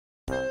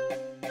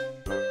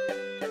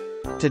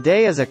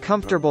Today is a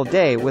comfortable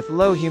day with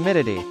low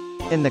humidity.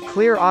 In the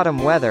clear autumn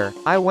weather,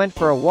 I went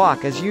for a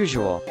walk as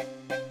usual.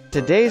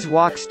 Today's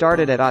walk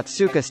started at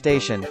Otsuka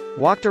Station,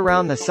 walked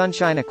around the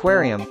Sunshine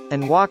Aquarium,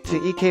 and walked to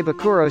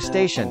Ikebukuro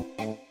Station.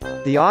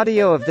 The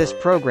audio of this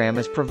program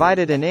is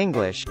provided in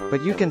English,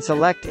 but you can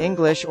select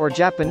English or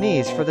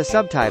Japanese for the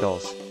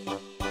subtitles.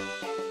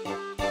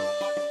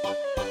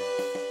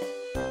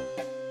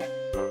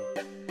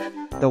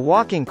 The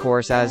walking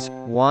course is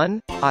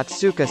 1.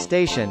 Otsuka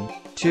Station,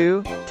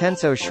 2.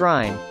 Tenso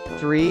Shrine,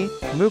 3.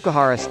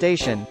 Mukahara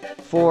Station,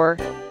 4.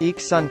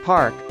 Iksun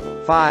Park,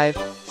 5.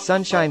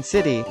 Sunshine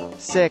City,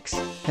 6.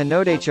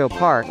 Hinodecho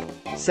Park,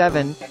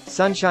 7.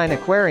 Sunshine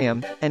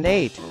Aquarium, and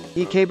 8.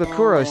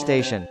 Ikebukuro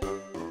Station.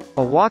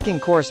 A walking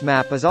course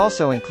map is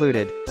also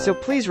included, so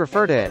please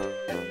refer to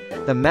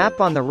it. The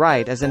map on the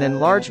right is an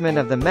enlargement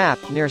of the map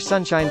near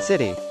Sunshine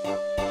City.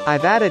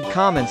 I've added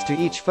comments to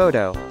each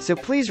photo, so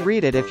please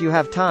read it if you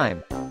have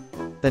time.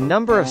 The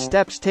number of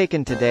steps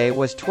taken today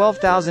was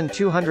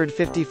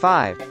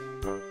 12,255.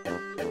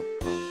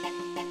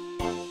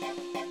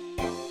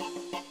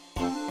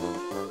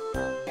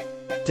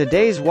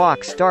 Today's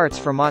walk starts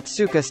from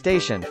Otsuka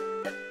Station.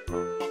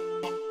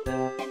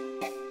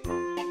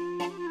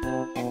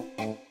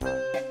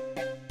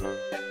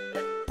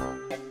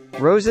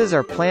 Roses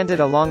are planted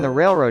along the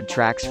railroad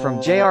tracks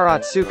from JR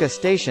Otsuka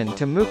Station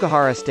to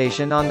Mukahara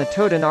Station on the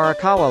Toden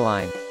Arakawa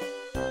line.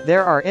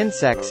 There are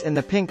insects in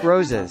the pink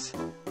roses.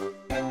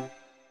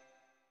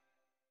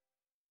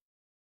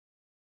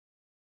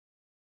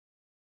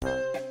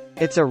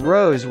 It's a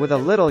rose with a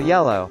little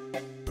yellow.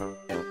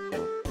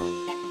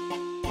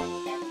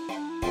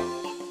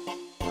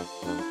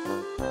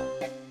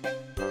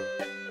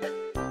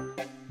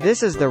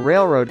 This is the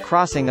railroad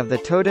crossing of the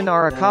Toden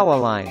Arakawa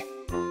line.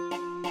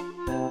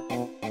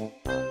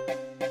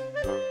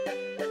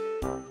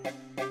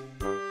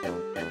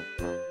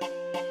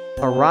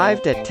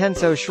 Arrived at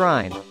Tenso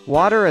Shrine.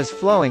 Water is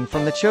flowing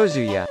from the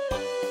Chozuya.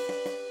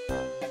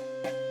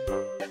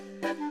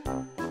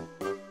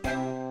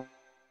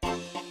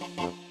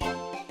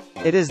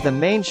 It is the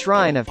main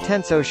shrine of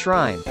Tenso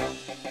Shrine.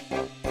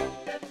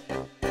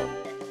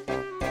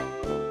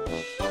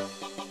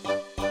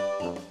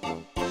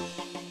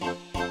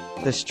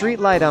 The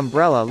streetlight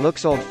umbrella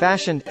looks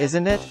old-fashioned,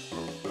 isn't it?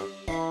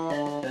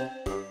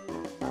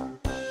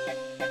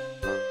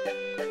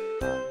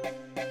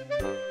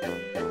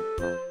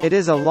 It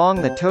is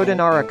along the Toden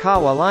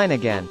Arakawa line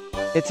again.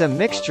 It's a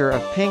mixture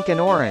of pink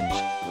and orange.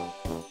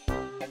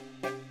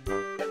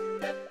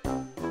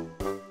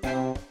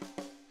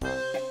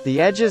 The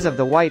edges of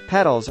the white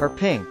petals are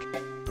pink.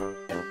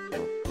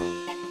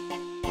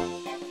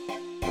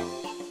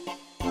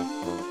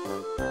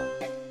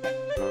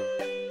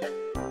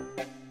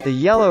 The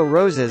yellow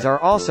roses are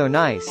also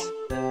nice.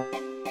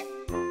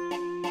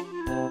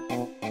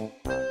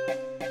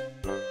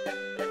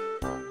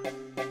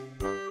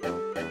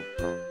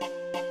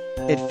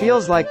 It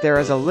feels like there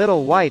is a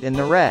little white in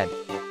the red.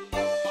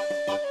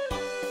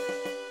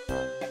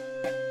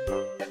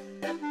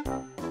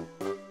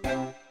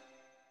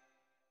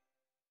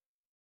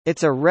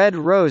 It's a red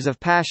rose of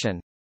passion.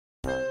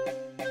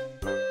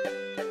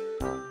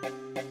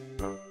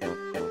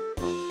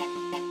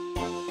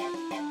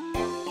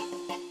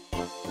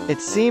 It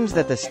seems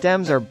that the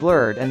stems are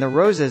blurred and the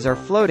roses are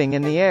floating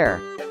in the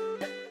air.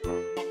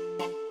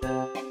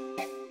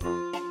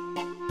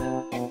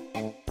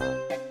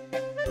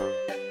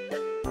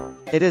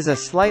 It is a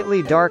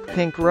slightly dark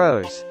pink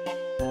rose.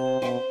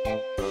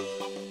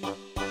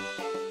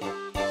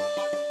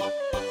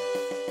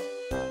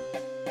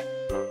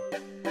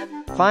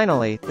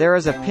 Finally, there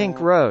is a pink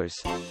rose.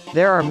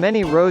 There are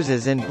many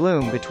roses in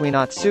bloom between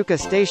Otsuka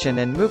Station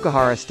and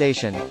Mukahara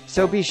Station,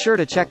 so be sure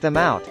to check them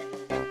out.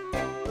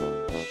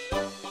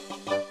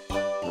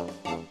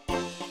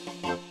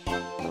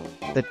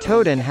 The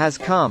Toden has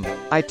come.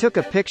 I took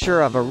a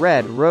picture of a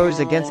red rose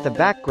against the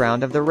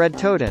background of the red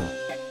Toden.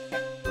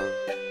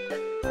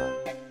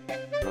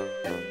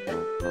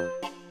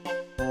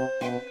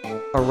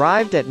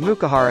 Arrived at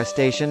Mukahara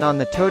Station on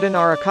the Toden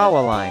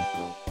Arakawa line.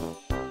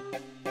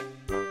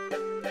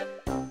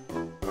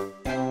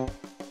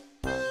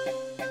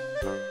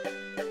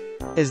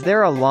 Is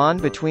there a lawn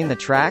between the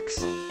tracks?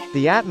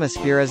 The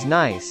atmosphere is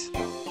nice.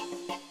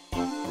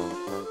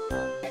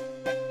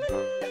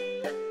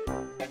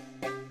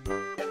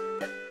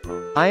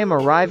 I am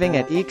arriving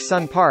at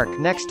Iksun Park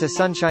next to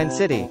Sunshine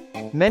City.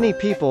 Many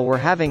people were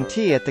having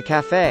tea at the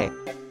cafe.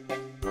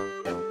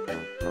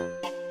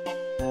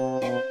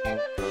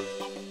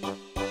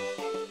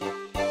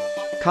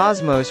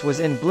 Cosmos was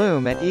in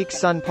bloom at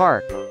Iksun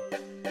Park.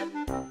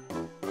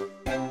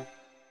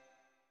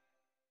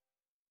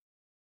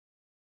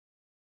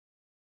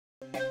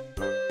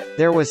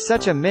 There was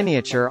such a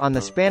miniature on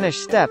the Spanish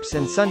Steps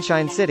in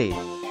Sunshine City.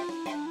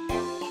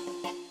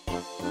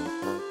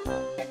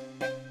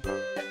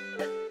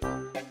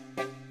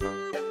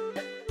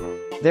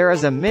 There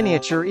is a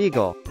miniature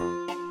eagle.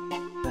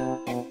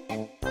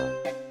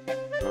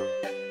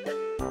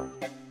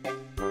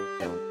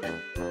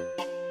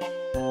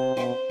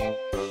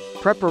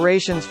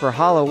 Preparations for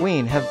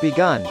Halloween have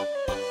begun.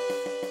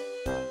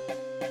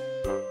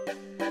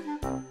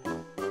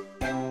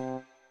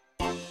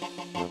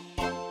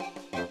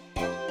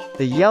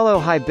 The yellow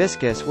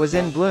hibiscus was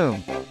in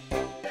bloom.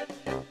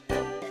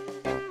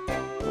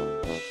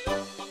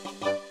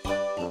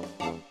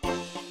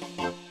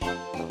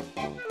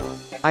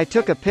 I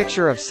took a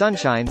picture of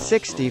Sunshine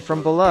 60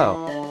 from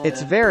below.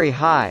 It's very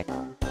high.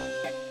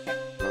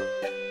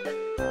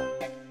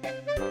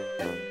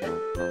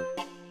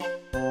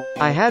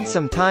 I had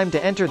some time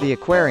to enter the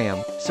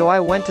aquarium, so I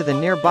went to the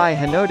nearby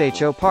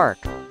Hinodecho Park.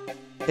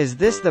 Is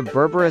this the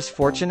Berberis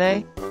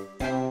fortunae?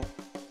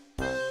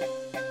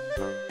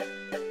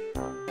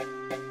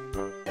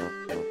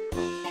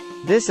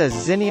 This is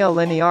Zinnia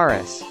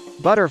linearis.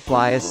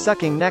 Butterfly is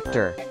sucking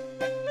nectar.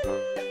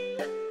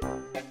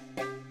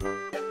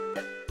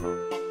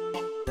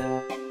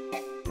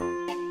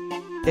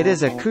 It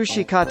is a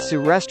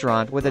kushikatsu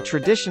restaurant with a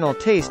traditional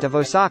taste of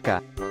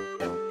Osaka.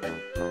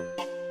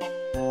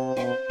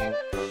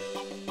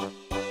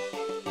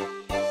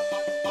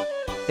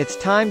 It's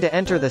time to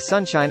enter the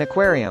Sunshine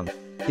Aquarium.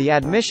 The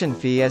admission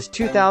fee is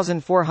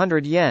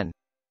 2,400 yen.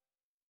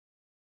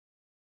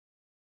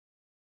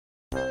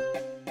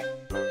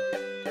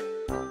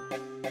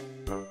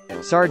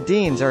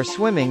 Sardines are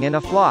swimming in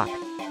a flock.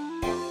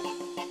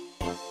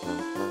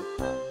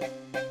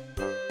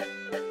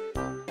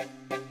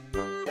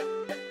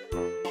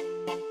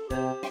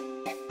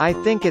 I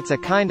think it's a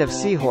kind of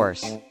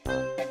seahorse.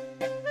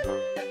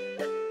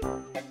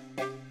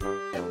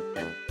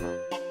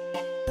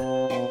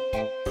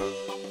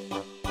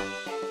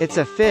 It's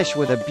a fish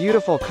with a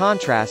beautiful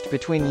contrast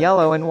between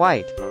yellow and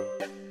white.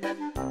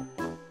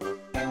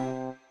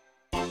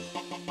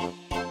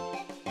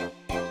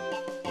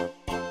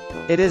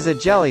 It is a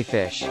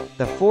jellyfish.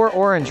 The 4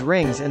 orange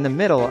rings in the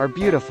middle are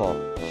beautiful.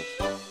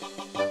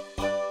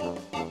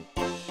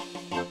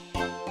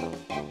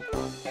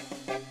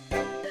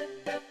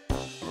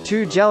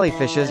 Two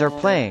jellyfishes are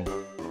playing.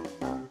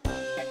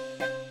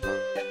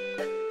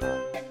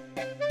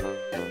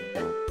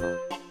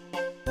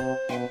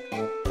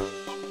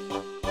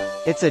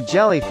 It's a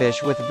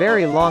jellyfish with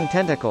very long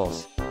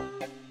tentacles.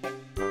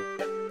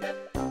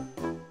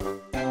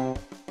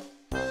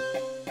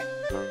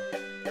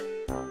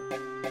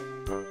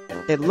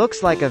 It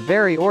looks like a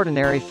very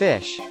ordinary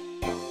fish.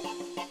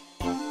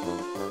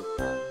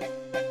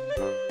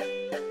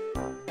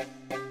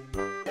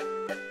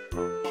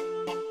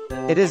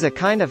 It is a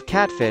kind of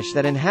catfish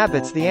that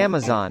inhabits the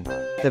Amazon.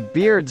 The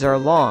beards are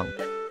long.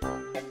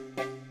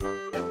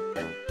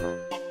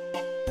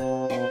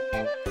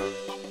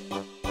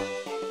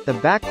 The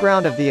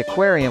background of the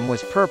aquarium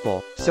was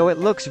purple, so it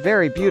looks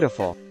very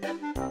beautiful.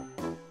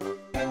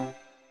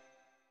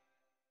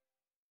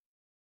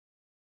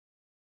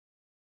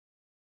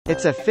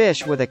 It's a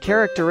fish with a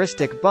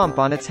characteristic bump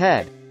on its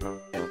head.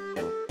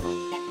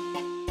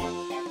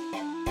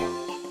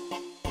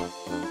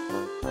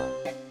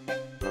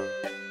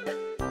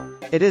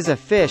 It is a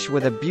fish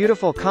with a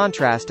beautiful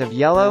contrast of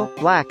yellow,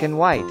 black and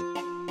white.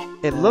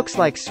 It looks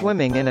like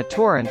swimming in a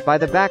torrent by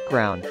the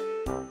background.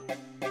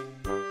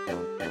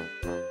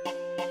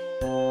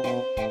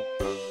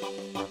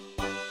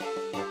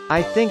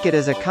 I think it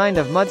is a kind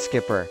of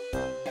mudskipper.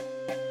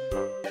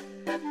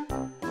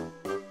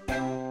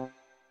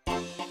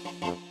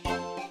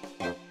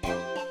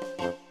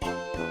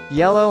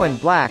 Yellow and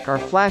black are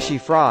flashy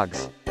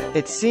frogs.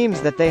 It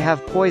seems that they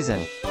have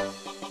poison.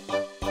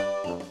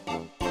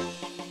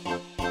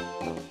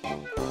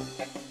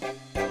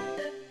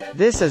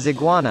 This is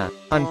iguana.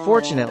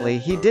 Unfortunately,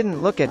 he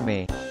didn't look at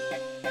me.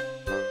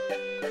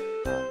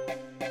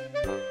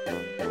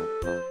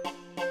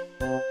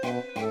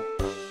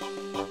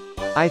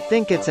 I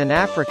think it's an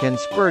African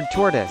spurred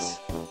tortoise.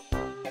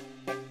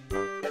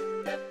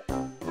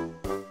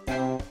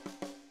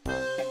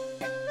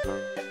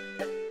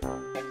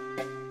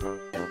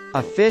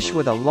 A fish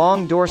with a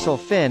long dorsal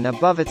fin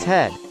above its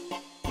head.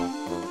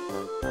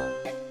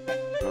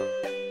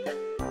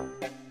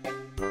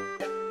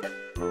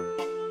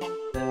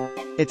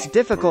 It's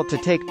difficult to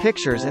take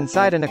pictures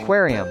inside an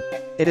aquarium.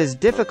 It is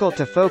difficult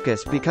to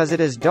focus because it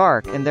is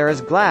dark and there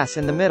is glass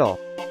in the middle.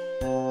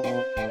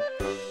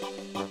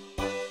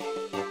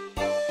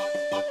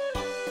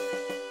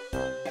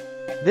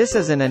 This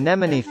is an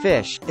anemone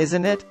fish,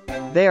 isn't it?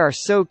 They are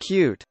so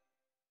cute.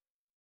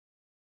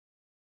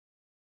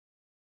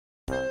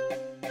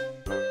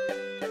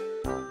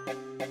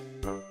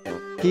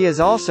 He is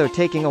also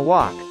taking a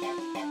walk.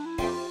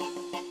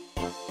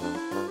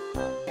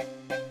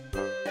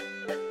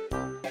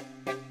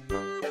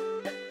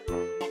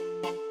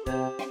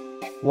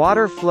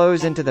 Water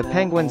flows into the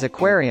penguin's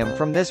aquarium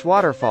from this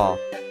waterfall.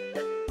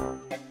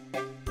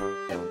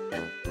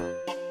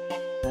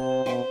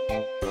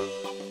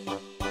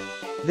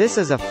 This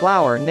is a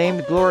flower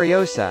named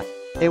Gloriosa.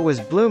 It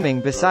was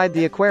blooming beside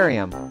the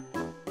aquarium.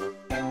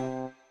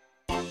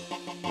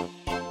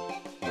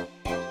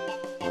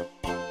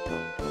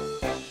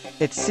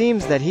 It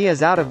seems that he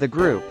is out of the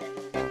group.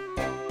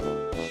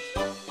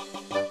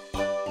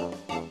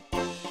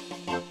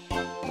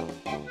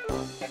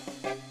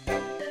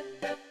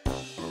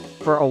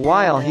 For a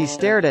while he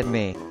stared at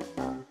me.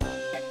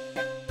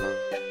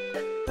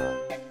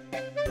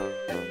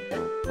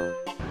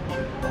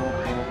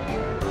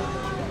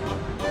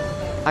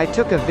 I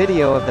took a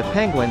video of the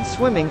penguins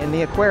swimming in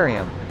the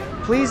aquarium.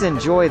 Please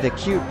enjoy the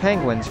cute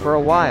penguins for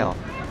a while.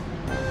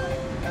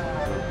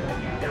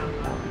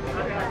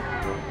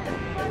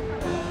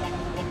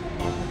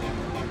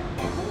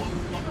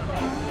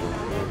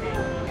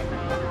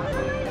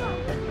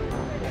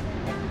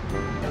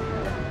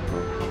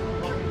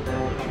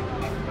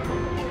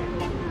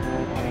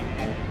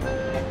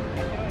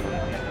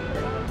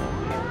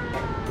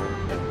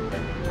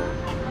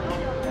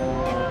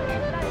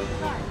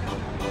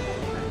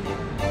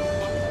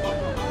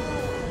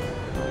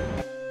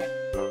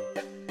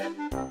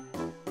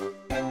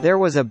 There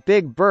was a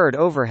big bird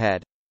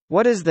overhead.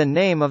 What is the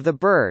name of the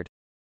bird?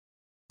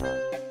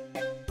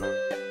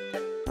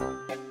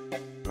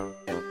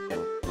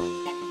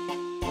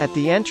 At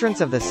the entrance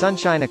of the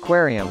Sunshine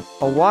Aquarium,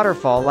 a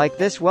waterfall like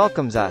this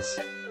welcomes us.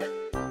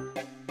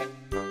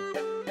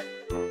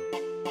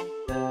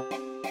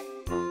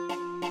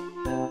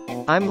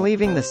 I'm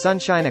leaving the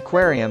Sunshine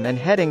Aquarium and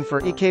heading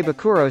for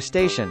Ikebukuro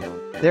station.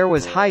 There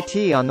was high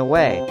tea on the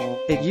way.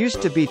 It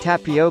used to be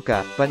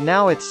tapioca, but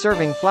now it's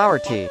serving flower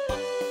tea.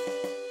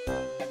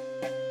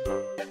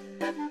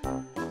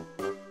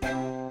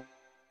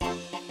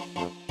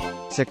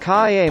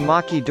 Sakae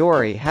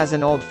Makidori has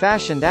an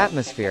old-fashioned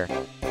atmosphere.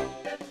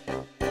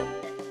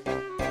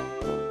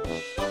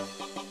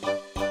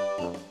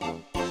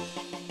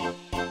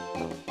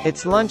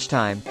 It's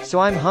lunchtime, so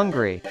I'm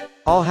hungry.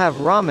 I'll have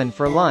ramen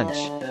for lunch.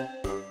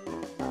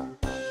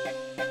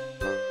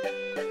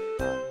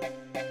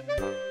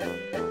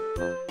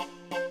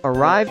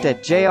 Arrived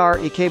at JR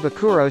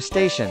Ikebukuro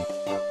station.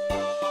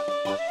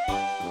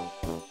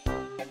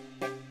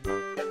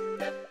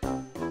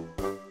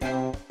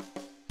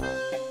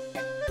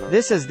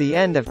 This is the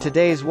end of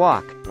today's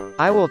walk.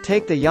 I will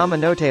take the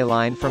Yamanote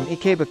line from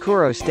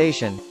Ikebukuro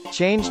station,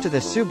 change to the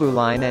Subu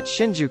line at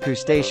Shinjuku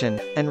station,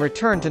 and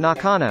return to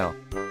Nakano.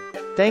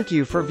 Thank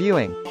you for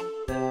viewing.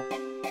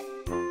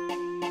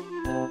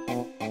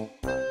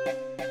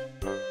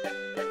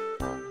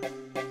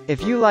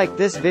 If you like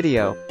this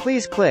video,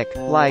 please click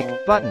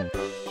like button.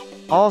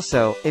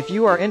 Also, if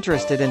you are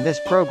interested in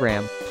this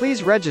program,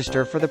 please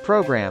register for the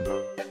program.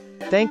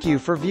 Thank you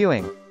for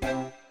viewing.